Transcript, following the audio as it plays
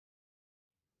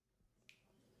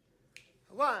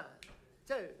1,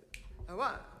 2,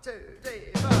 1, 2, 3,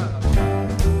 4.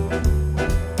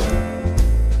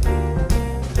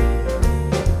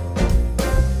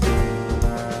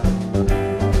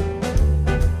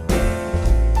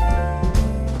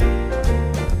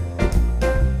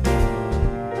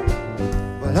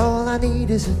 Well, all I need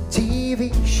is a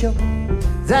TV show,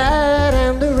 that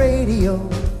and the radio.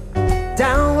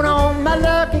 Down on my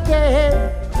luck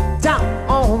again, down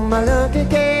on my luck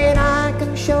again. I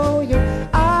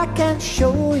can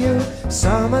show you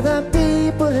some of the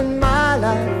people in my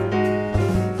life.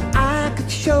 I can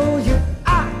show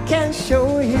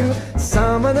you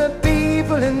some of the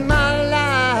people in my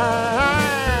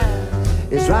life.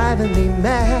 It's driving me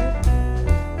mad.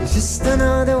 It's just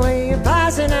another way of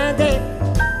passing a day.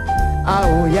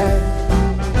 Oh yeah.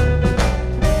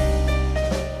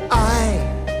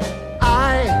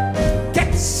 I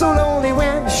get so lonely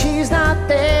when she's not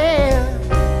there.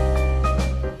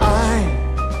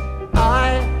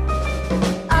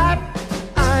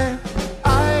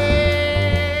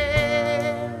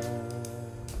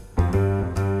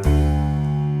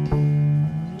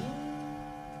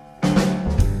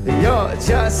 You're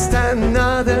just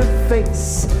another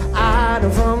face out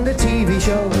from the TV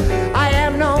show. I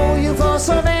have known you for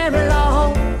so very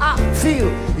long. I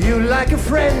feel you like a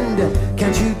friend.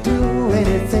 Can't you do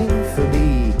anything for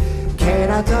me?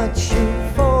 Can I touch you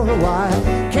for a while?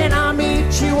 Can I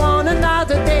meet you on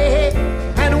another day?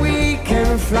 And we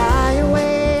can fly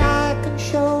away. I can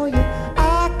show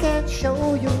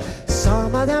you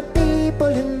some of the people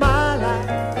in my life.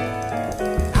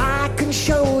 I can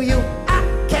show you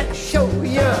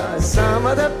some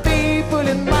of the people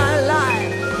in my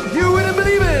life. You wouldn't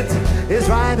believe it, it's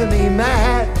driving me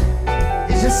mad.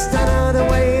 It's just another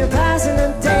way of passing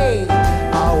the day.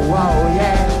 Oh, wow,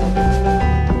 yeah.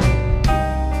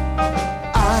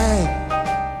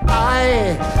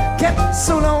 I get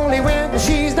so lonely when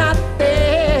she's not there.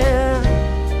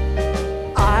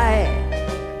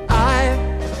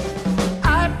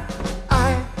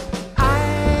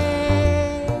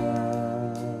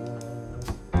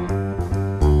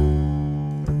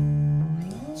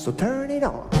 So turn it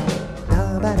on.